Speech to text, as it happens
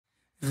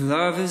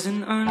Love is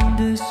an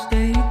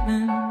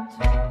understatement,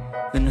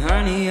 and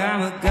honey,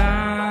 I'm a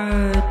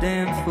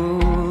goddamn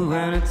fool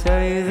when I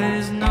tell you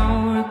there's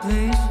no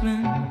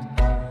replacement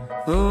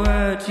for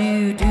what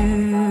you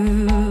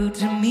do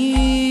to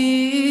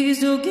me.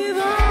 So give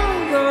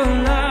all your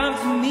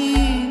love to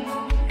me,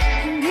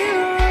 and give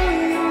all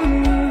your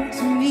love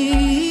to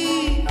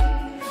me.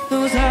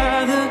 Those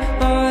other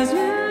boys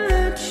will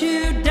let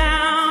you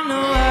down. No,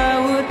 I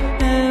would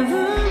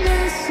never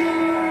mess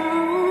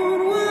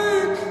around.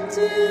 1,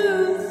 2,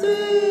 3.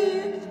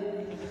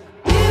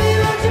 Baby,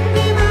 won't you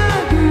be my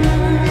girl?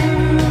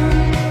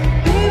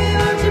 Baby,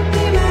 won't you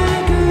be my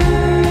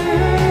girl?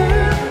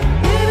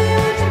 Baby,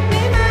 won't you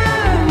be my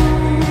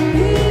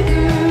only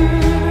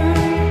girl?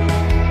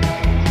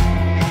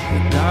 The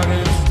dog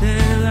and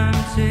still I'm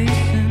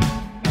chasing,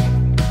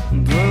 I'm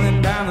pulling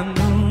down the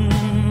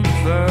moon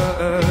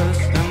first.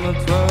 Stumble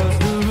towards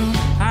the room,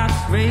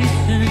 heart's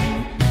racing.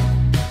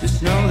 Just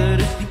know that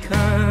it's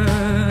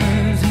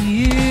because of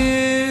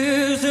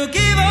you. So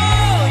give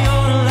all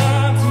your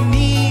love to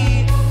me,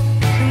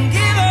 and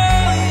give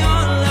all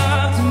your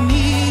love to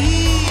me.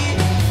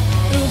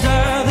 Those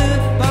other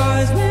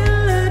boys will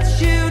let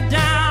you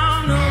down.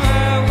 No,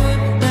 I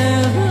would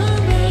never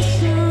mess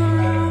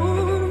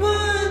around.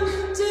 1,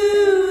 2,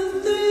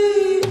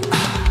 3.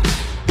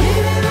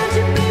 Baby, won't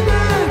you be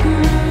my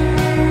girl?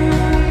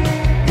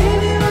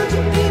 Baby, won't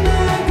you be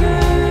my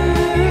girl?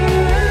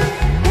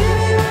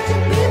 Baby, won't you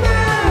be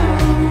my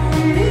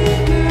only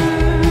girl?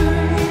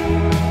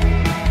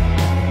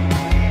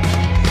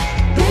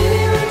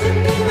 Baby, won't you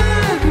be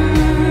my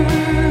girl?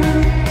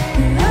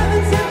 The love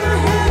inside my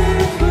head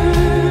is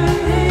whirling.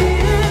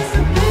 So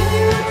baby,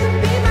 won't you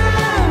be my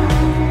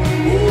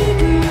only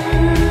girl?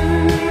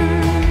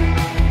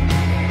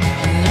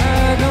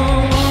 I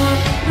don't want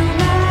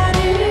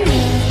nobody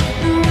else.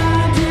 No,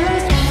 I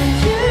just want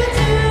you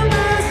to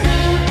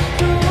myself.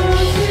 So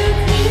won't you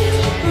please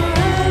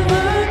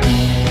forever be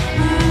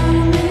my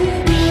only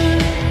girl,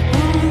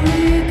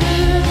 only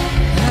girl?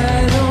 I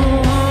don't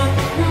want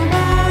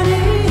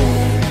nobody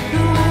else.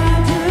 No, I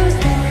just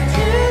want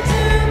you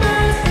to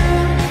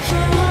myself. So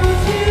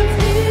won't you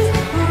please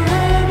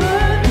forever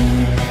be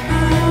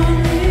my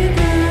only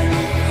girl,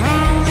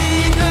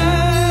 only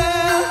girl?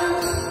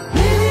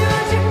 Baby,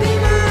 won't you be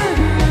my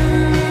girl?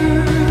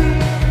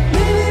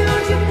 Baby,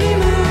 won't you be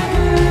my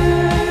girl?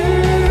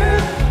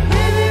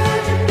 Baby,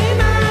 won't you be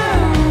my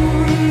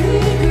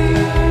only girl?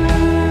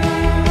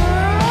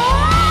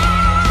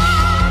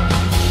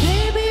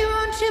 Baby,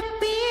 won't you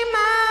be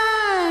my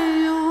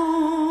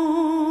only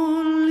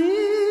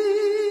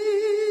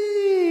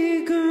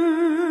girl?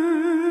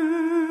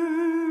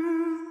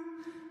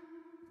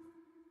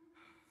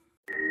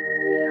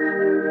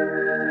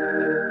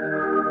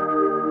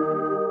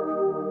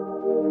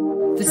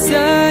 The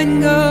sun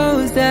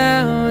goes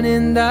down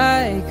and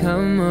I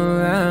come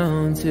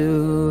around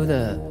to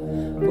the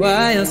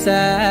wild side.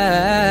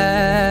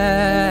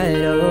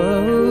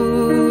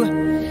 Oh,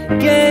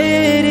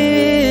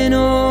 getting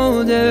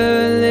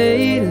older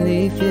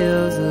lately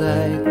feels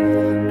like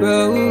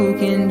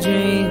broken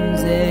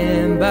dreams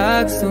in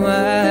boxed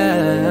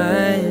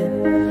wine.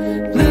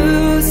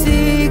 Blue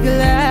sea,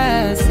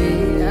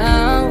 glassy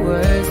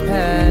hours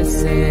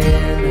passing,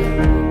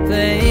 the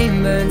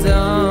flame burns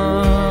on.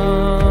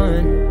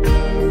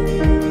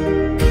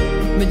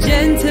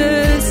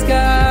 Magenta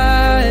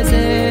skies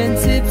and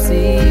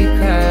tipsy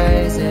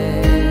cries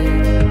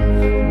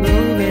and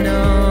moving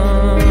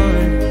on.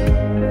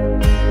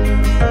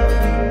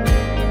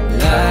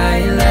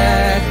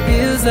 Lilac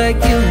feels like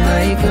you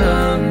might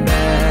come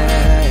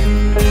back.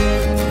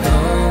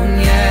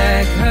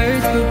 Cognac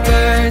hurts but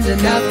burns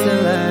enough to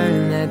learn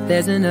that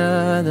there's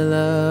another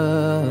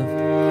love.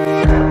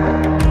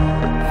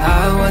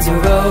 I was a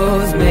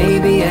rose,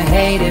 maybe a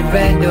hated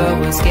red or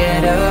was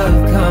scared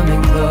of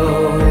coming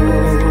close.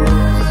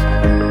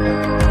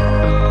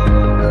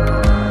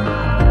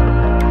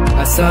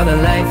 I saw the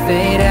light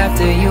fade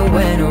after you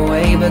went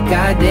away, but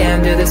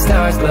goddamn do the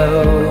stars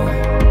glow.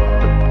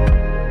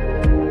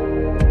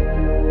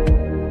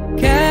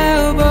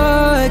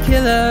 Cowboy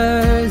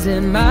killers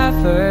in my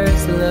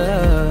first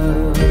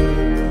love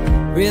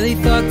really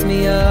fucked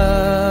me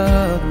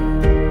up.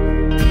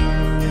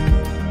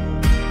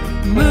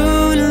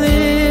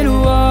 Moonlit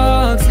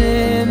walks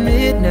and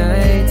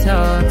midnight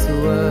talks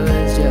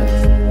was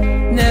just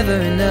never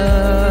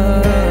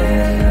enough.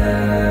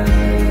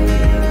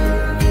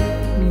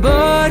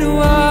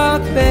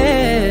 Boardwalk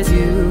bears,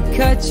 you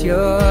cut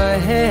your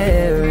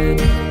hair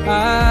and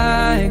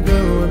I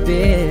grew a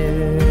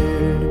beard.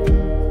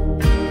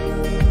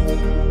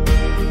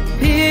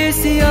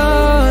 Pierce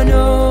your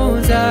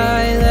nose,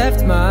 I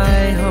left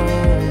my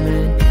home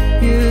and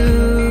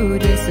you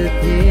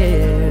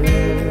disappeared.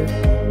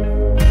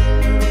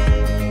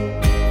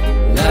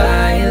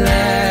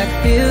 Lilac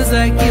feels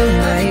like you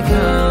might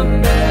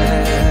come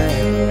back.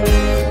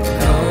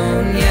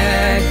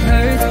 Cognac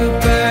hurts but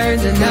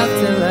burns enough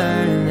to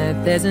learn that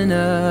there's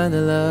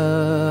another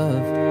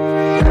love.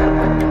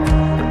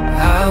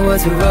 I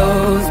was a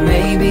rose,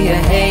 maybe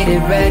I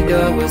hated red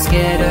or was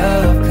scared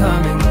of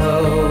coming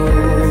close.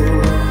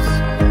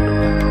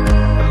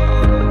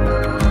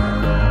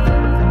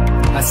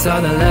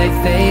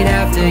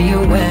 after you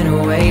went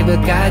away, but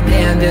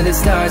goddamn do the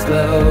stars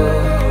glow.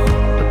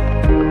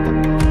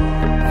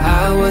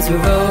 I was a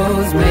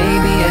rose,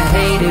 maybe a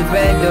hated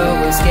red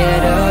door, was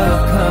scared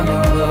of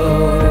coming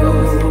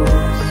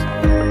close.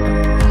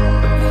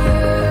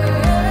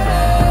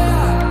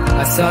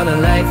 I saw the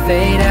light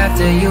fade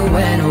after you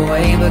went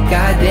away, but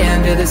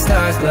goddamn do the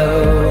stars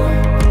glow.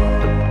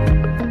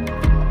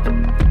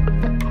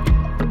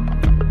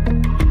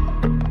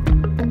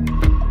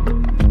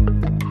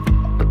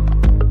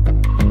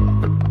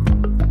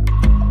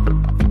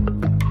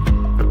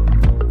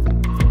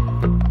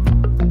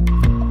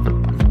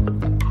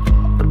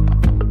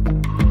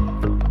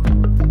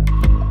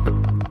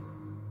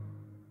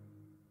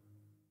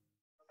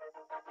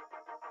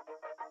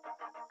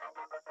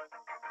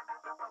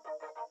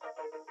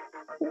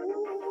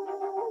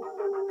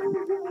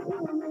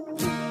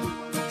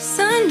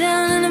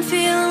 Sundown and I'm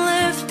feeling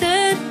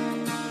lifted.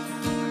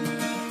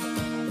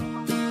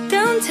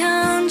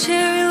 Downtown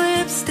cherry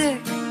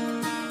lipstick.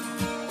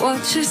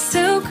 Watch your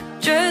silk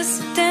dress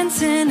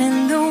dancing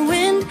in the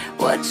wind.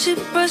 Watch it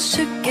brush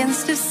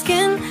against her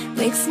skin.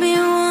 Makes me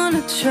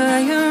wanna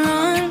try her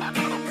on.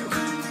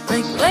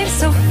 Like life's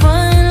so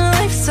fun,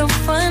 life's so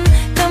fun.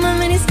 Got my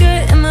mini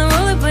skirt and my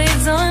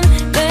rollerblades on.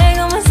 Bag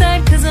on my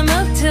side cause I'm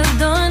out till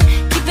dawn.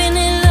 Keeping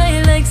it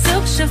light like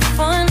silk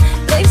chiffon.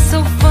 Life's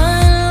so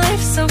fun,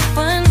 life's so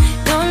fun.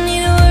 Don't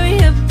need to worry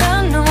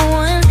about no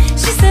one.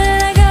 She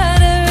said I got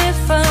her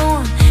if I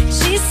want.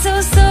 She's so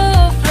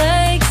soft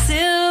like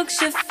silk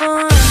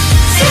chiffon.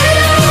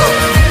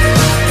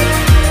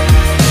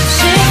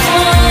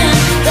 Chiffon,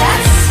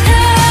 that's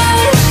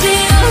how it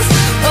feels.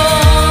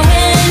 Oh,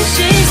 when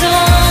she's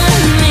on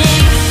me.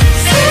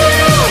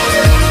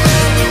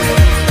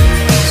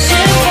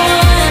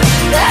 Chiffon,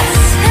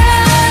 that's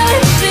how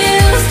it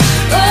feels.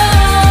 Oh,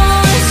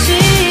 when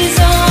she's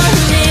on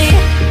me.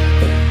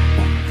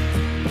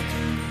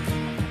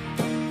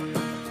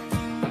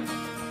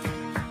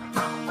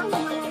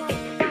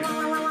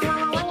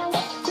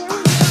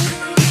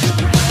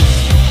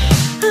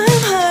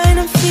 I'm high and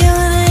I'm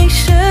feeling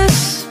anxious.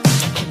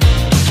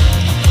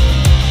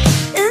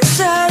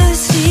 Inside the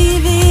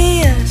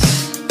CVS.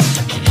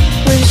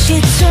 When she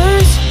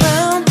turns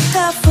around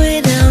halfway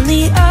down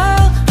the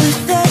aisle with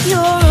that you're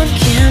on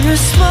camera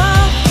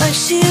smile, like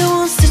she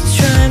wants to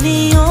try me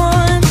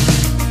on.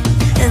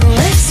 And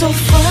life's so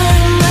fun,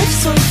 life's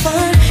so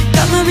fun.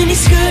 Got my mini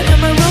skirt and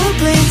my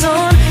rollerblades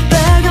on.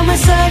 Bag on my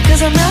side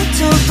cause I'm out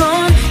till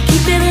dawn.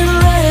 Keeping it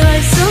light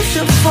like silk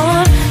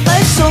chiffon.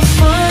 Life's so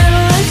fun,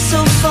 life's so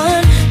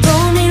fun.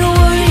 Don't need to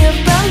worry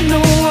about no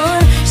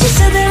one. She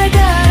said that I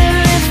got her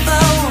if I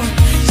want.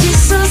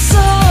 She's so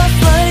soft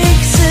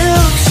like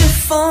silk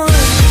chiffon.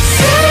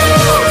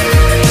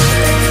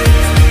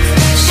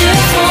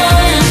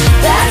 Chiffon,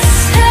 that's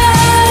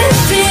how it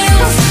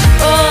feels.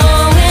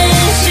 Oh, when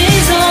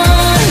she's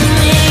on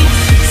me.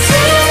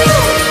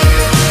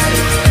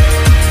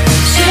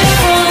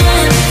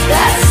 Chiffon,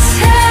 that's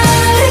how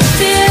it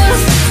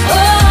feels.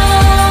 Oh,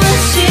 when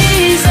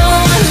she's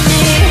on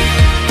me.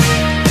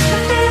 It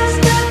feels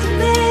good to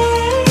me.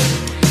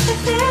 It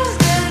feels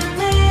good to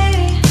me.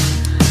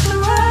 But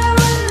why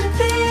wouldn't it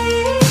be?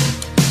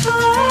 But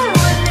why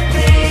wouldn't it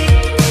be?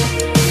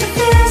 It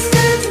feels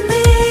good to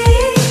me.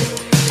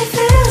 It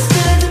feels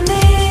good to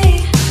me.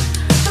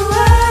 But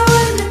why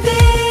wouldn't it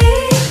be?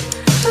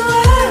 But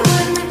why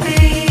wouldn't it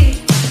be?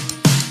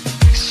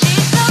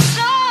 She's so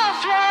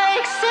soft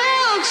like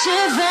silk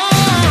chiffon.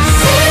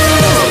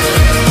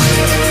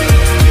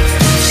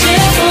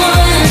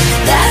 Chiffon,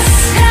 that's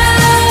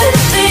how it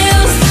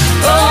feels.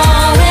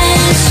 Oh,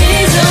 when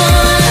she's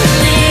on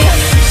me.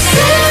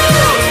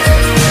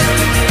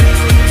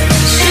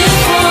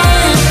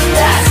 Chiffon,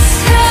 that's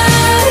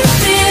how it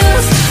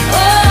feels.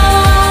 Oh,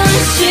 when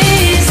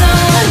she's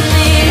on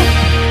me.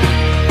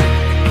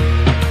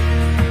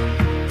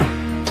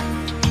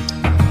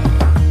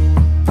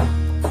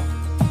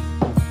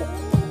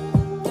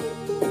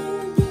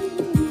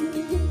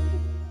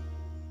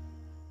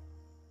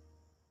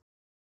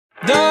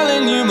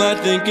 Darling, you might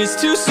think it's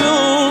too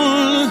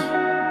soon,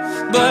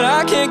 but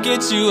I can't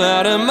get you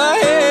out of my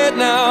head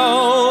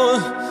now.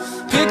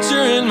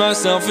 Picturing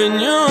myself in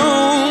your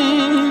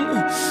room,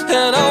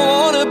 and I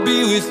wanna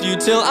be with you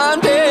till I'm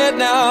dead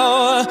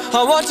now.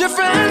 I want your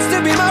friends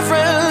to be my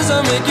friends.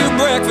 I'll make you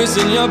breakfast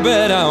in your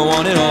bed. I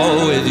want it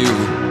all with you.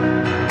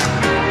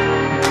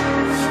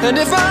 And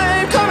if I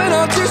ain't coming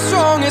on too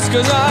strong, it's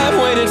cause I've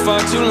waited far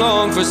too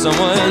long for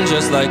someone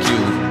just like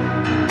you.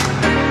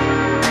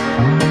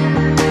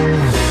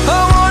 I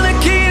want a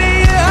key to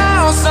your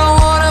house. I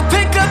wanna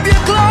pick up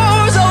your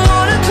clothes. I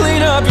wanna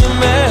clean up your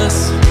mess.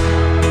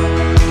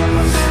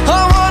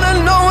 I wanna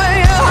know where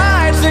you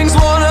hide things.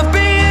 Wanna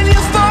be in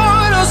your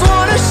photos.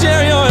 Wanna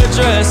share your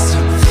address.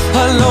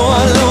 I know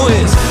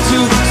it's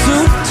too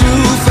soon,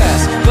 too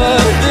fast,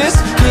 but this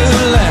could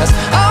last.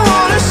 I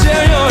wanna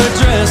share your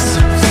address.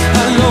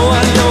 I know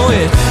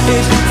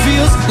it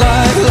feels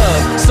like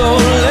love. So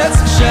let's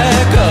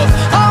shack up.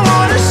 I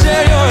wanna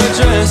share your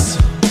address.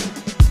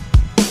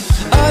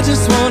 I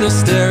just wanna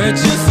stare at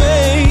your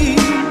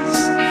face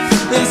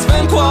and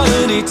spend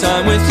quality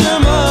time with your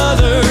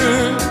mother.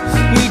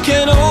 We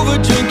can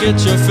overdrink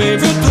at your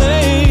favorite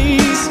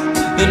place,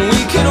 then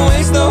we can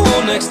waste the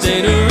whole next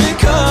day to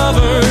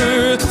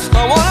recover.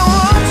 I wanna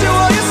watch you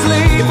while you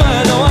sleep.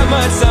 I know I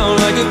might sound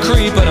like a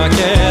creep, but I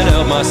can't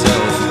help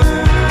myself.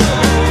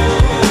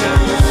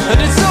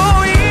 And it's so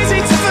easy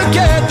to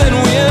forget that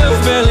we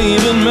have barely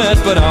even met,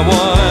 but I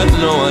want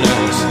no one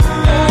else.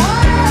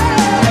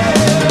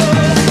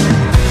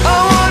 I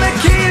want a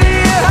key to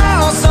your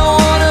house, I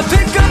wanna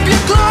pick up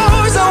your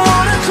clothes, I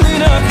wanna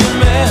clean up your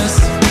mess.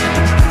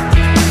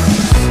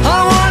 I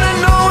wanna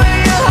know where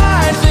you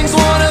hide things,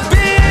 wanna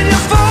be in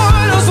your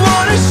photos,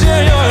 wanna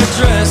share your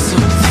address.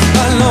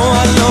 I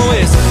know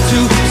it's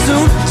too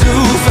soon,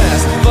 too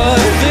fast,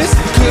 but this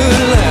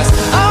could last.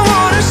 I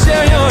wanna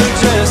share your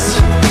address.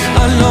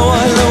 I know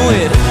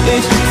it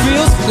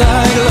feels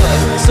like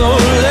love, so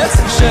let's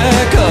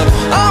check up.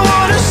 I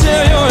wanna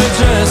share your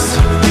address.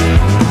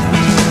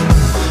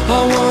 I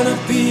wanna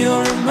be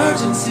your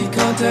emergency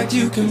contact.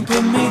 You can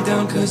put me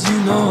down, cause you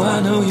know I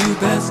know you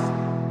best.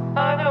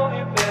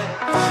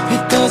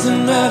 It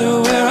doesn't matter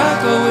where I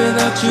go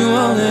without you,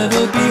 I'll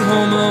never be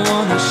home. I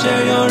wanna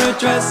share your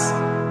address.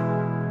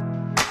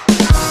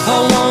 I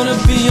wanna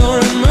be your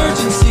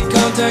emergency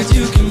contact.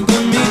 You can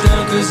put me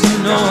down, cause you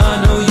know I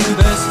know you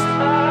best.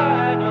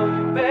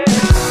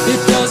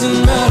 It doesn't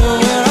matter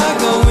where I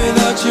go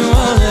without you,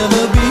 I'll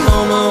never be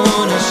home. I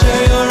wanna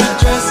share your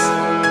address.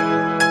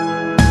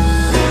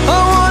 I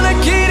want a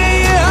key to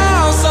your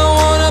house, I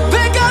wanna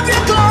pick up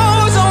your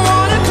clothes, I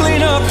wanna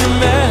clean up your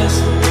mess.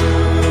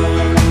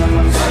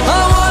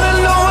 I wanna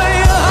know where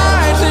you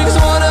hide things,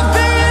 wanna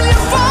be in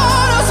your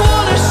photos,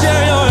 wanna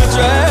share your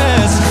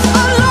address.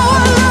 I know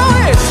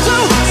it's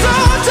too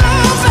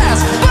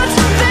fast, but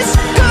this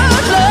could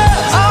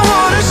last. I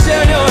wanna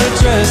share your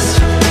address.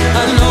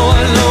 I know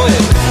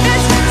it.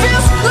 It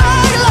feels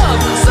like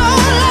love, so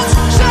let's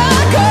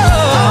check up.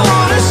 I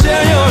wanna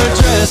share your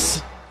address.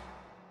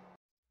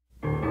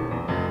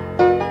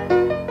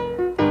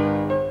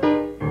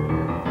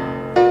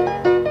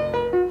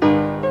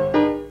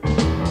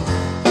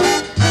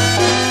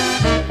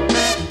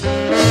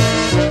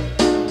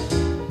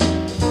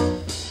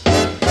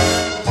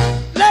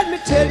 Let me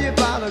tell you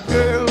about a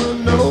girl I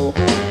know.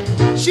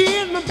 She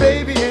is my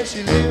baby and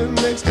she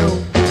lives next door.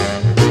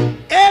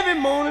 Every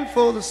morning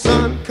before the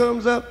sun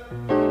comes up,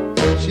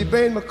 she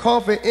brings my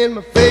coffee in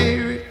my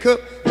favorite cup.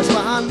 That's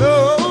why I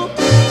know,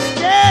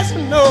 yes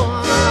I know,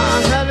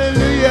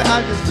 hallelujah,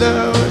 I just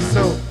love her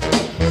so.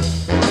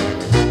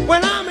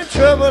 When I'm in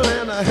trouble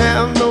and I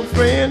have no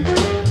friend,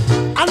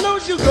 I know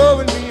she'll go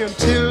with me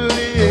until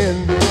the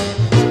end.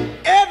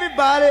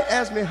 Everybody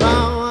asks me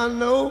how I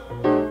know.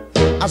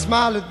 I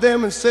smile at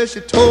them and say she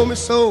told me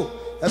so.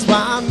 That's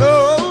why I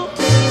know,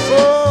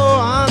 oh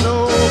I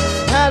know,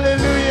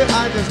 hallelujah,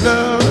 I just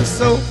love her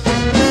so.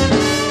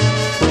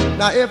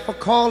 Now if I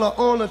call her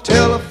on the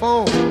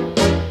telephone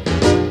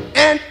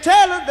and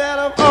tell her that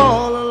I'm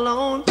all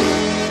alone,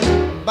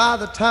 by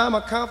the time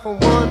I count from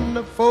 1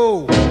 to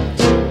 4,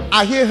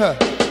 I hear her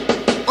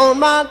on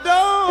my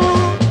door.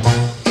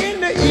 In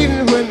the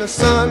evening when the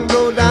sun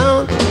goes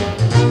down,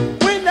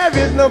 when there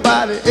is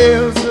nobody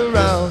else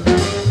around,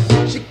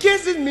 she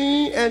kisses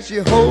me and she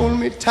holds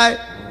me tight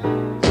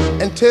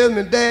and tells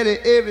me, Daddy,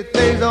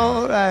 everything's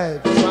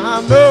alright. So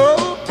I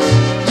know,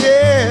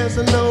 yes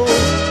I know,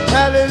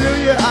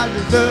 hallelujah, I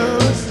just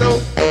love her so.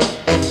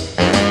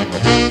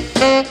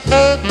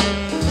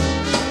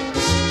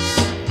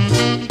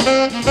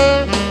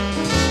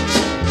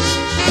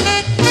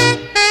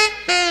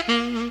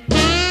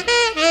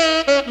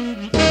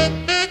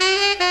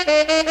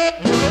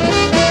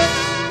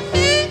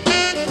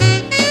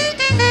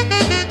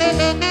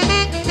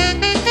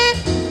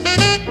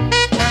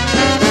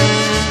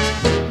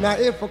 Now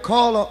if I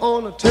call her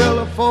on the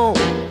telephone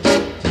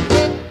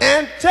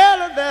and tell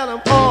her that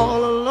I'm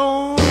all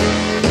alone,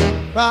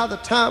 by the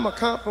time I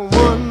count from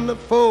 1 to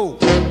 4,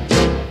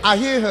 I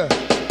hear her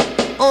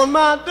on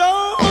my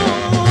door.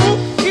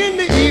 In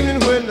the evening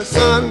when the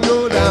sun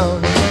goes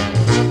down,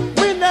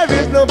 when there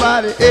is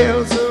nobody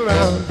else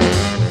around,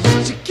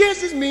 she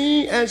kisses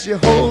me and she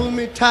holds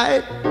me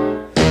tight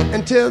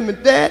and tells me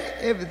that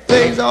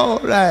everything's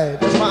alright.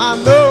 That's why I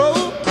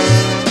know,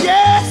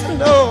 yes I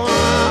know,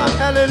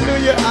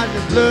 hallelujah, I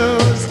just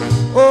love her.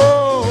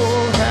 Oh,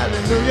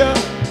 hallelujah.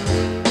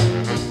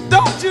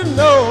 Don't you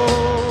know,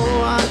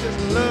 I just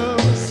love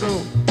her so.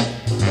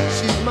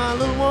 She's my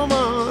little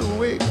woman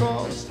way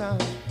across town.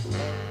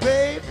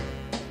 Babe,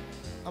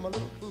 I'm a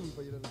little fool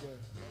for you, little girl.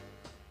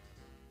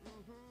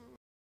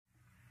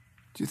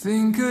 Do you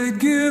think I'd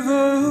give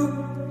up?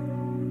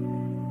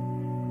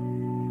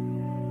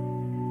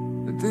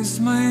 But this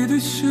might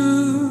have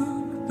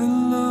shook the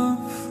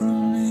love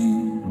from me.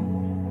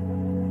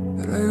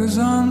 That I was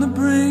on the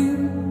brink.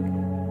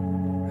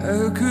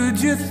 How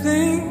could you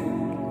think,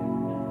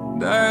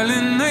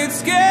 darling, I'd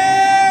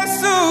scare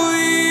so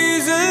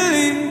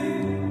easily?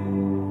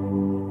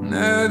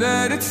 Now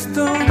that it's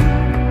done,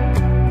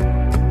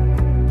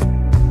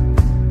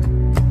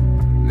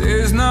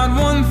 there's not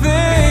one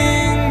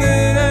thing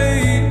that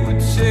I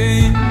would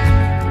change.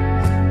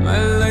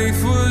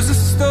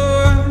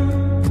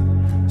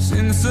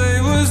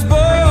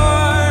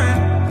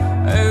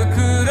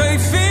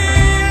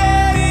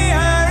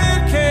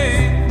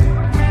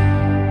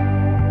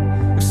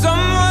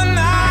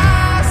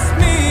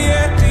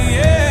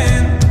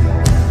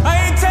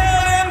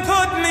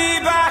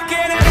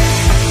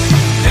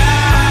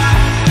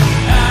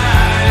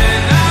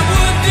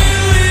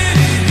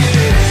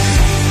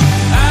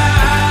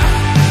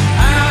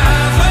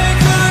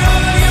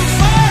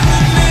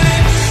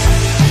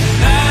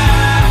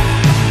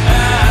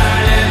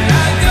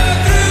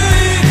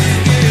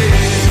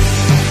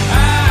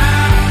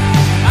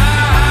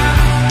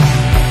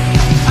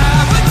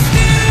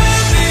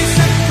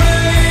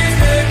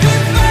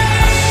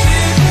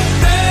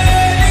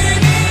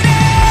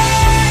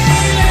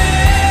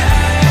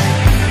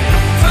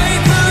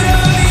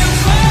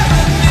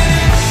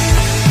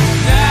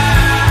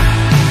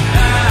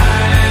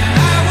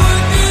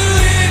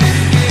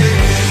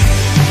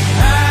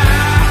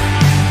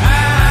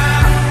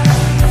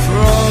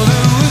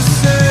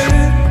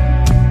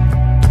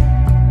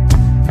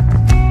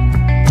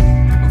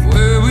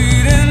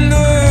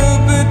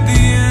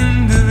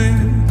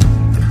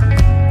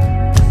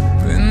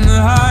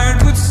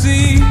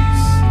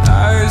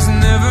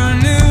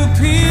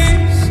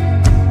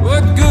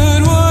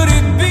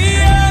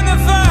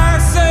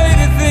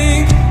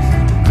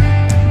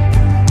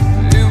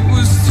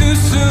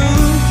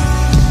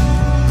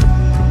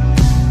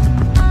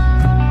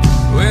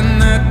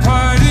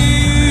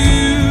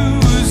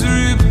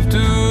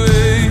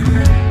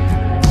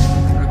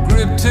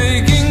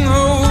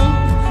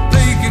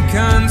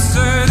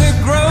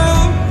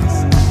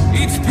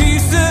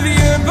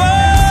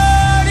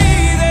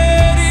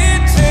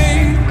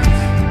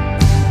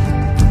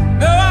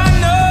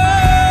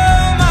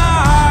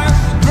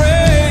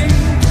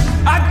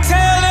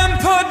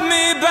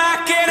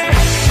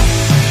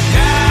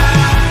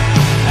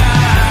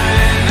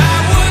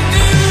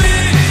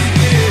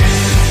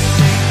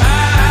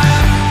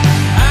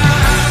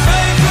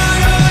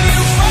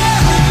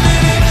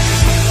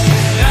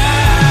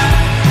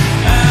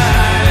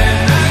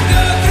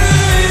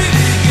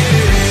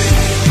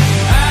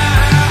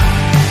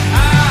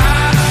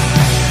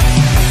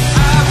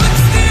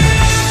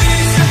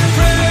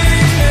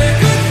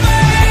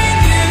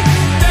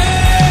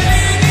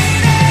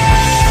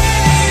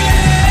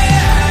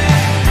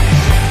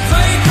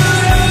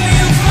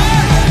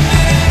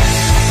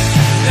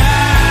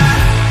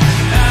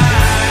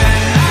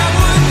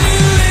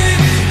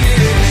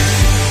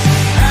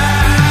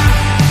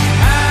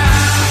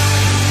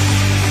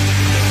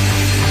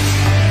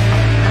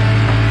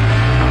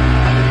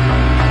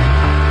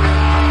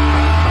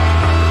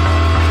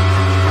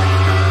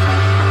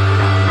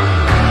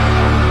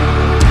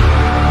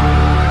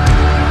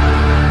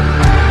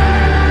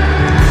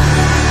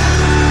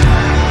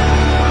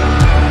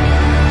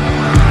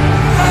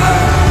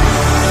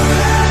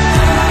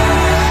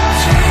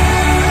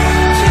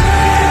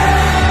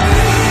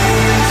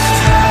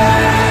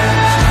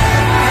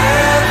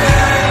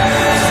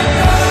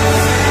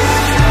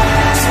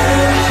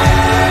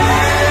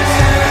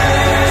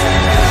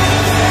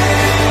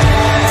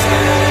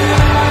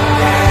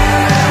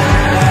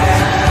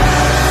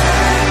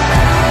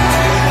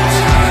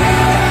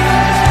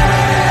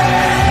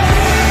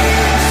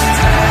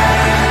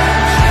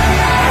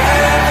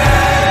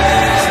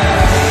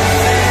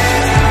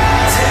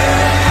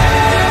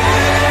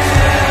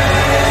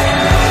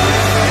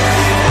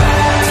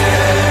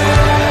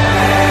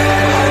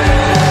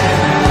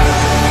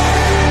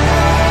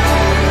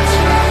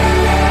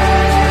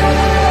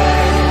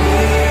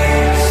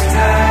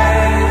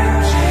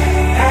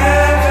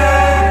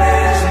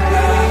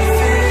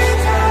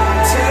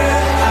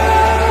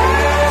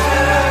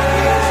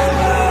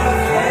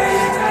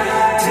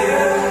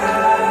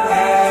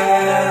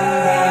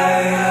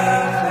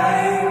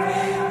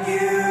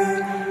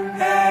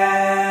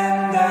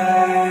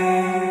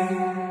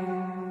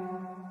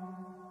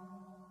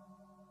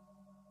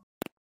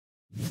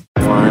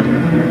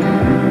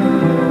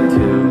 1,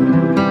 2,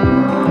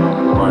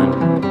 1,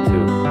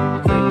 2,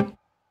 3.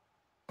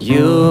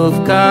 You've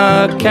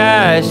got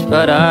cash,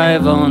 but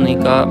I've only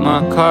got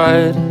my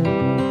card.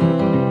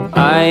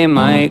 I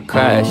might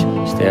crash,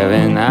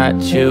 staring at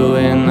you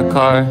in the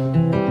car.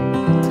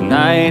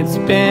 Tonight's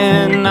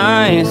been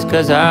nice,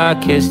 'cause I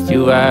kissed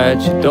you at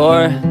your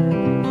door.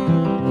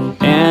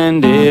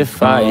 And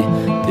if I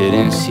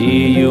didn't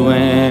see you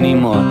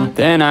anymore,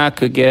 then I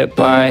could get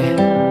by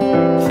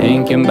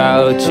thinking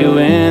about you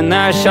in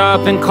that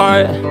shopping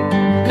cart.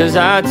 'Cause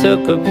I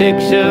took a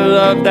picture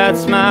of that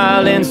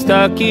smile and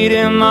stuck it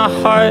in my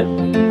heart.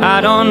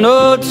 I don't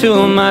know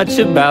too much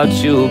about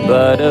you,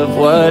 but of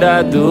what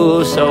I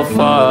do so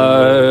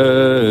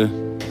far,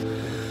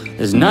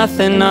 there's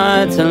nothing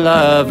not to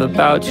love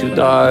about you,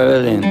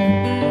 darling.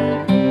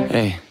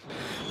 Hey,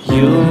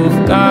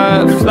 you've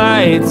got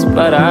flights,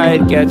 but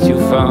I'd get you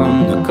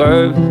from the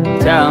curb.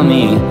 Tell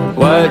me,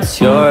 what's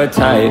your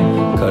type?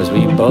 'Cause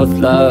we both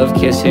love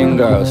kissing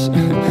girls.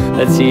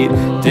 Let's eat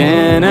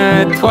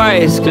dinner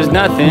twice, 'cause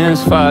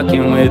nothing's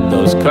fucking with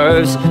those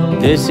curves.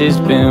 This has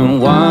been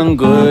one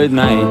good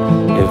night.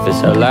 If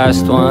it's our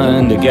last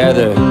one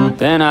together,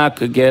 then I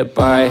could get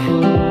by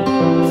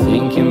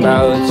thinking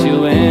about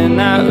you in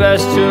that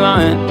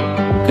restaurant.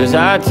 'Cause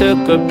I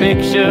took a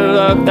picture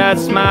of that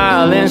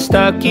smile and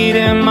stuck it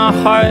in my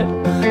heart.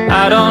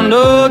 I don't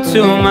know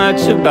too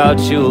much about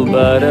you,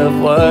 but of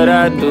what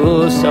I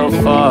do so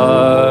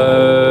far,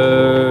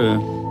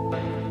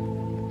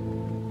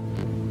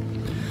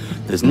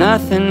 there's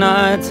nothing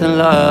not to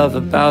love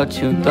about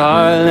you,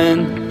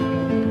 darling.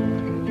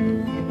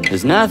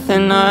 There's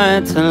nothing not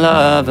to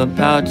love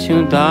about you,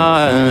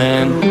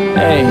 darling.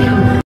 Hey.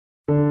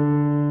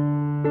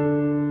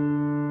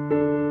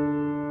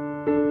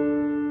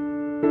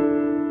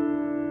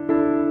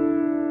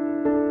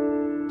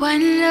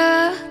 One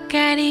look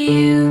at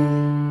you,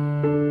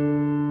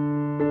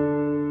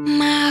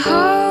 my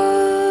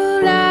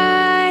whole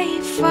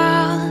life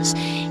falls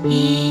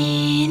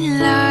in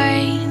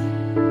line.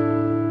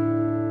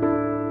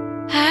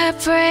 I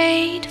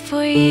prayed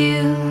for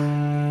you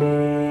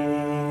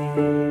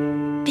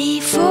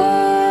before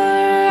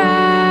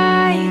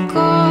I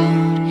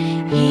called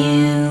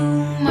you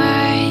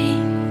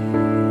mine.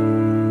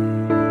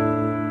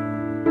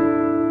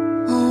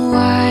 Oh,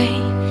 I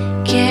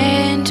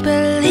can't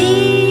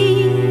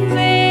believe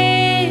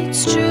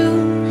it's true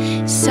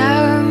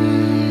sometimes.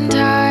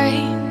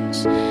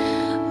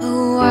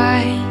 Oh,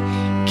 I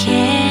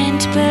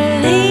can't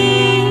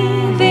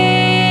believe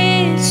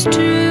it's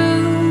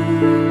true.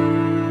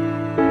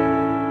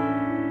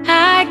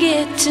 I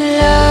get to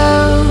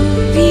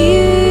love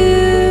you.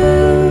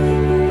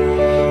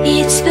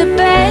 It's the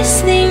best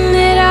thing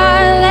that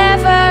I'll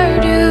ever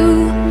do.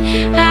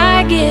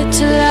 I get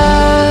to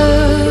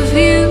love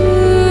you.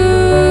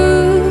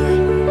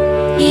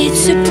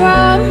 It's a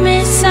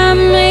promise I'm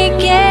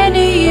making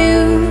to you.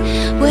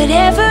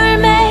 Whatever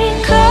may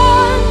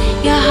come,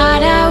 your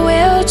heart I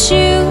will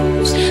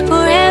choose.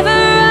 Forever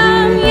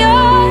I'm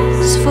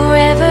yours,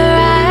 forever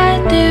I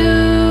do.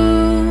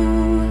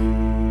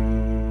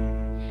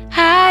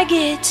 I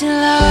get to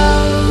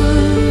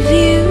love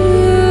you.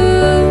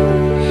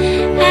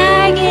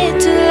 I get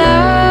to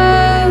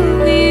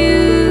love you.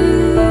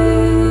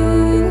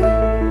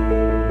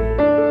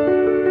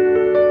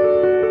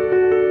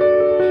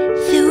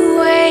 The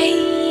way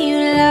you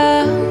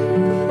love,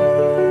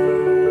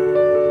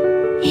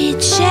 it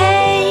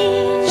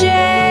changes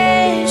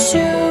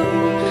who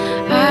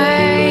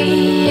I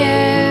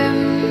am.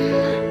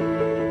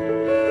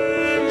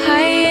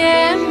 I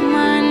am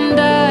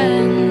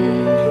undone.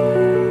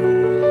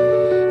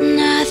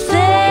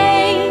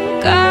 Nothing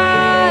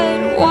God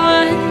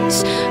wants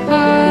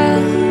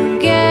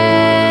again.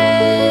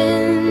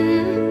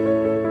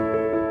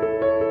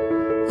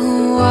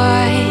 Oh,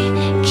 I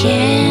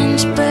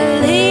can't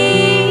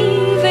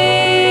believe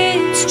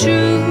it's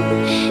true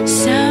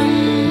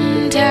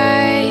sometimes.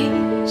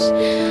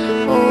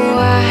 Oh,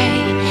 I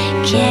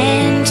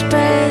can't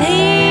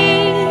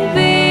believe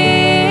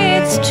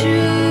it's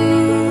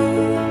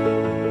true.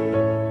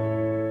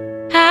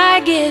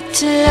 I get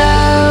to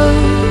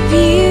love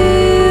you.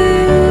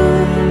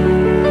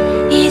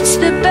 It's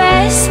the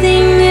best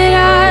thing that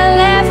I'll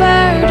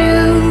ever do.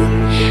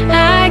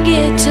 I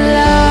get to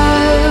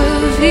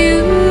love you.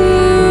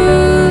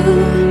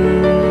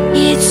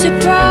 It's a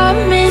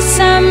promise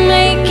I'm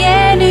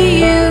making to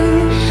you.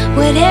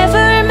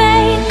 Whatever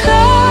may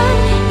come,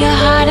 your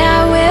heart I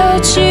will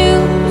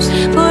choose.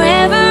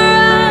 Forever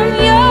I'm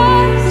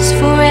yours,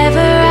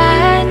 forever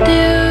I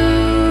do.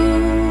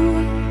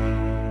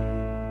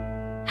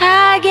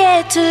 I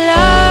get to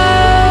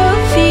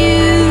love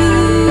you.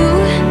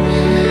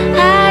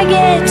 I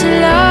get to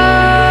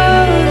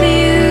love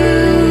you.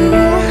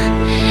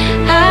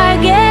 I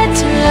get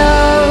to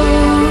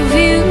love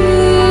you.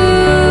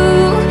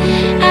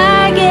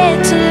 I get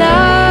to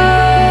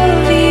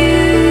love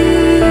you.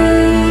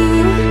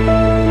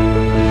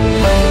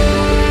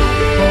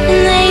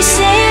 And they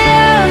say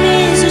love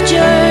is a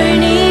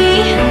journey.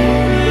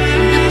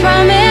 I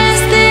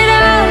promise that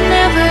I'll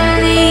never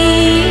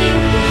leave.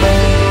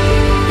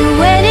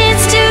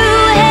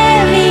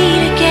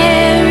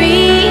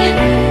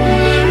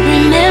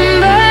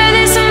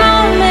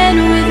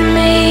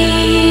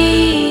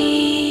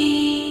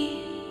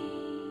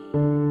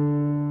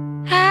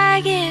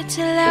 get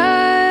to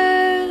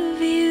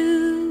love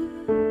you.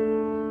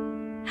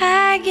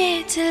 I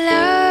get to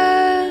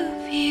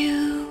love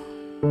you.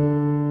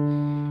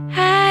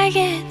 I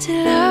get to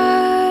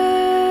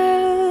love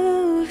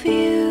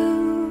you.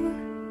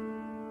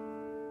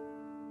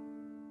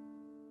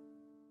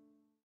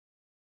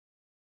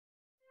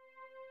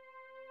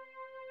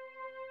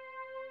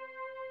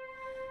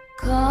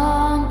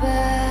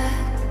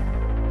 Combat,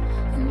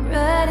 I'm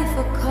ready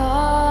for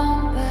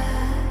combat.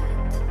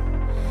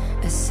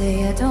 I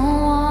say I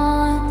don't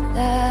want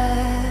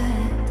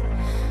that.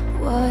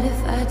 What if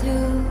I do?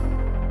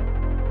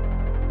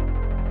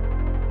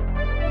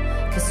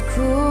 'Cause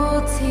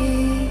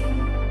cruelty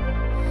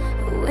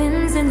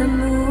wins in the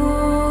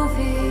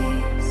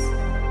movies.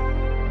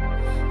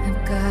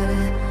 I've got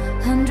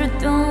 100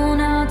 thrown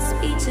out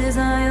speeches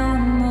I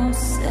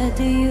almost said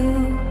to you.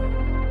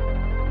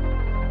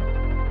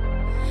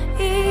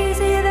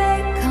 Easy they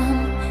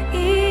come,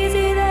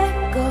 easy they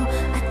go.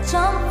 I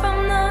jump from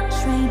the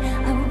train,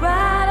 I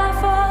ride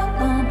off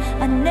alone.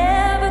 I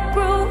never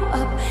grew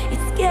up,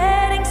 it's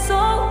getting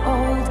so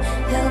old.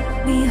 Help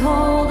me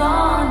hold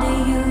on to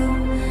you.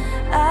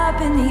 I've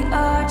been the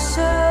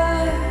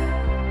archer,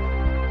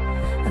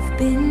 I've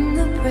been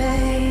the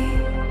prey.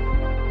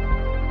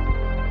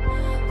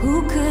 Who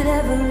could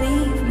ever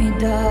leave me,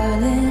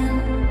 darling?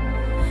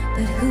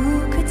 But who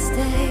could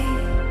stay?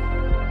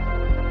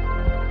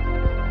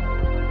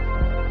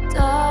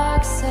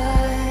 Dark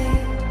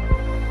side,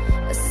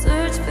 I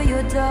search for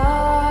your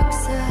dark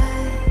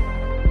side.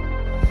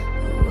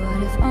 But what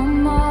if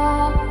I'm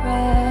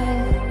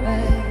alright,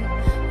 right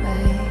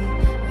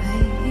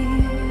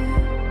here?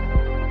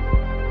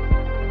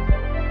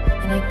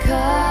 And I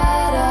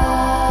cut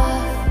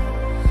off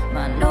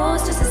my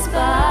nose just to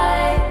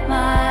spite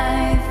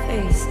my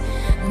face.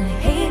 And I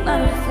hate my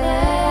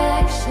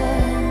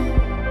reflection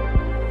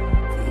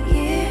for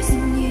years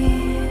and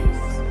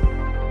years.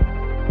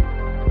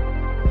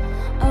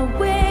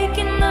 Awake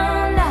in the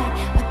night,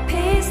 I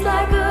pace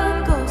like a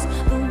ghost.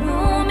 The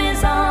room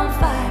is on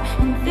fire,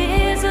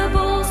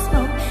 invisible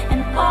smoke.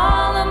 And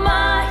all of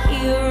my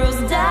heroes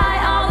die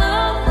all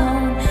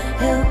alone.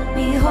 Help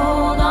me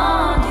hold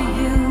on to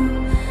you.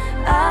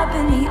 I've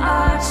been the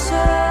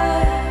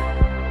archer,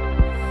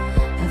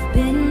 I've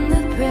been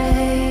the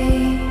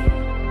prey.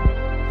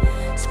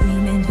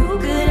 Screaming, who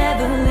could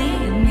ever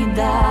leave me,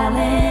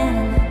 darling?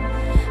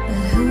 But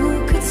who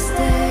could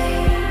stay?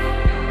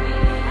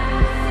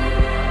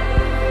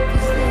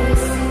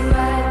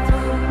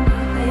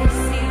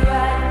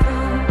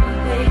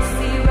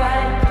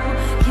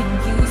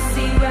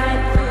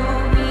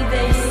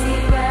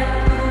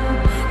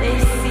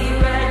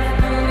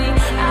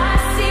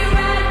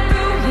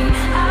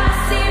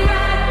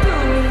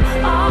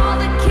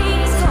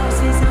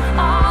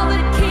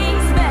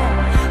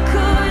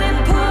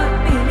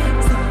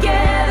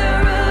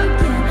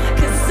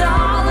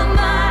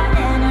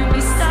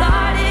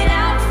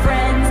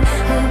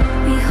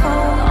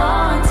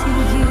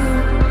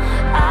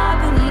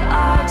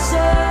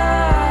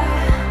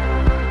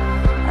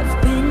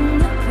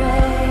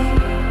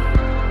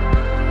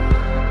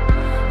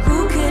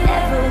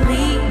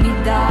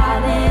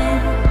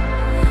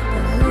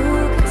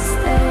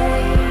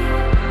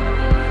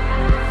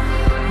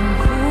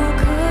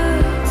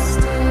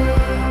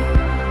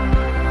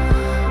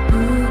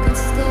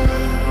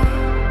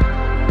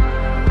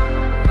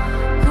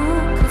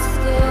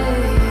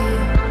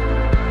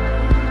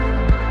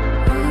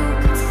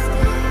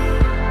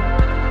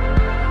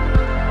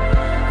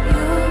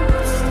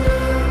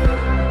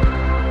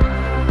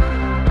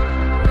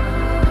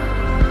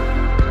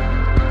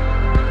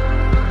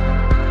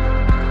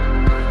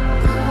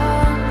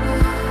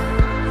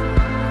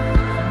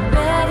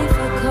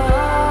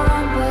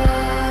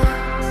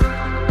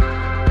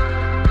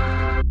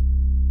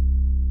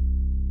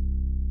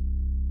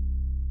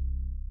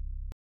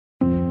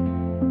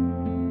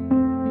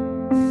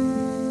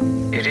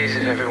 It is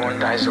if everyone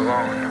dies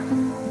alone.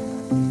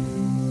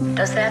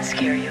 Does that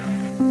scare you?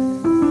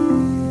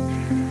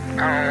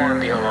 I don't want to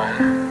be alone.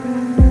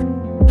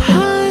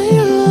 I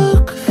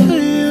look for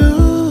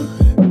you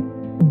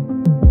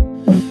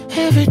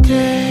every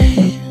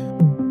day,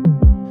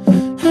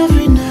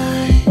 every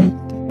night.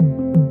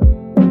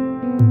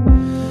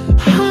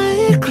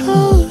 I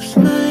close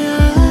my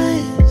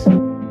eyes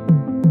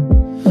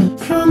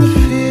from the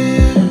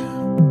fear,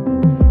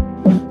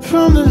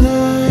 from the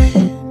light.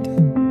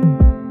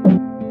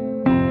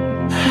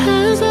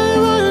 As I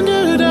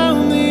wander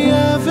down the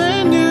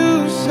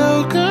avenue,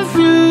 so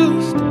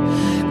confused,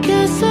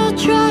 guess I'll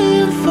try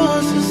and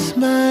force a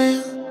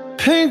smile.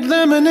 Pink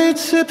lemonade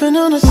sipping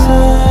on a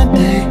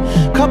Sunday,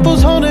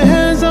 couples holding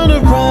hands on the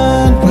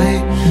runway.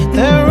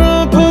 They're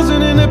all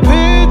posing in a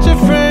picture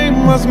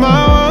frame whilst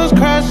my world's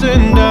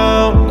crashing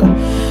down.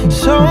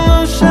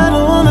 Solo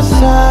shadow on the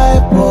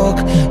sidewalk,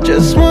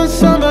 just want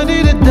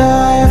somebody to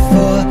die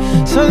for.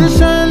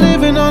 Sunshine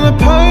living on a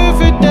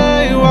perfect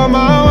day while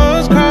my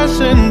world's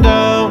crashing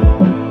down.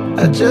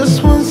 I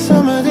just want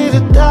somebody to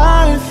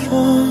die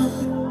for.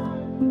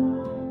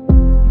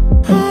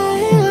 I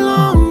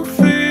long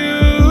for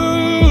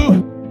you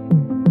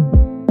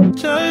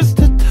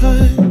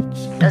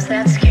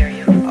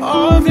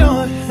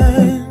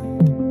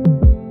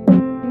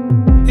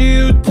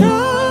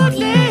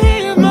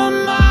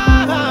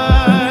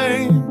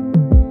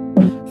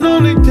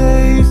Lonely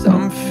days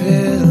I'm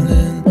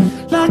feeling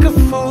like a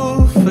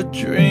fool for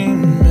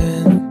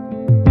dreaming.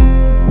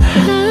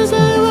 As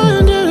I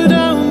wander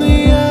down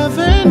the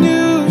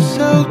avenue,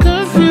 so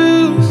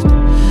confused,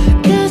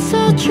 guess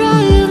I'll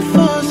try and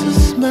force a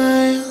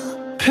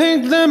smile.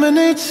 Pink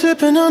lemonade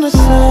sipping on a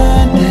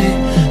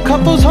Sunday,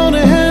 couples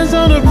holding hands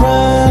on the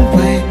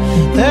runway.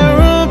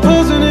 They're all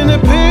posing in a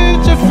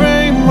picture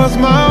frame whilst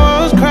my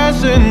world's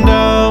crashing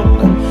down.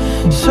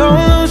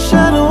 Solo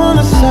shadow on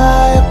the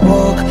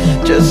sidewalk,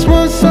 just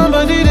want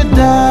somebody to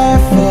die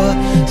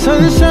for.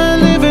 Sunshine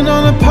living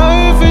on a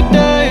perfect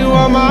day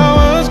while my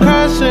world's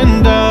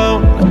crashing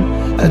down.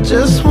 I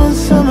just want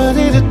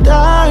somebody to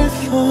die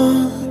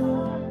for.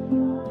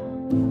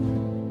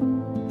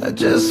 I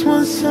just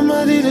want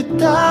somebody to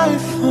die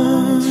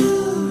for.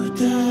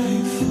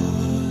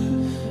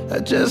 I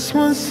just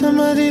want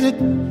somebody to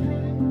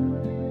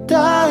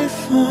die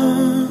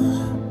for.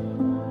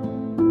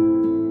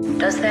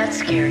 Does that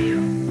scare you?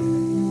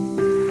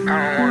 I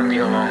don't want to be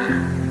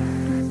alone.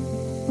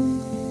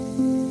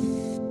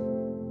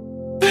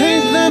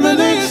 Pink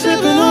lemonade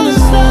sipping on the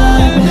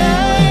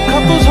Sunday,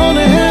 couples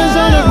holding hands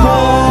on the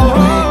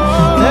runway.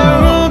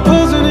 They're all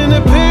posing in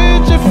a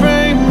picture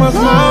frame whilst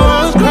my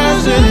world's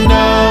crashing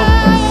down.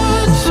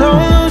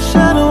 Solo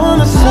shadow on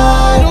the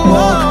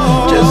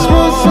sidewalk, just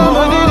want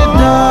somebody to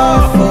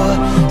die for.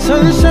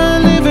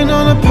 Sunshine living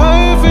on a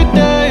perfect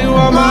day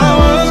while my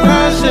world's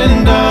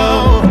crashing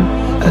down.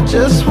 I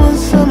just want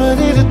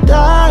somebody to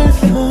die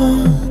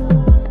for.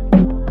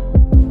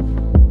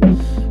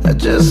 I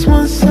just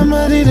want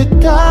somebody to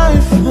die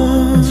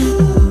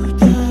for.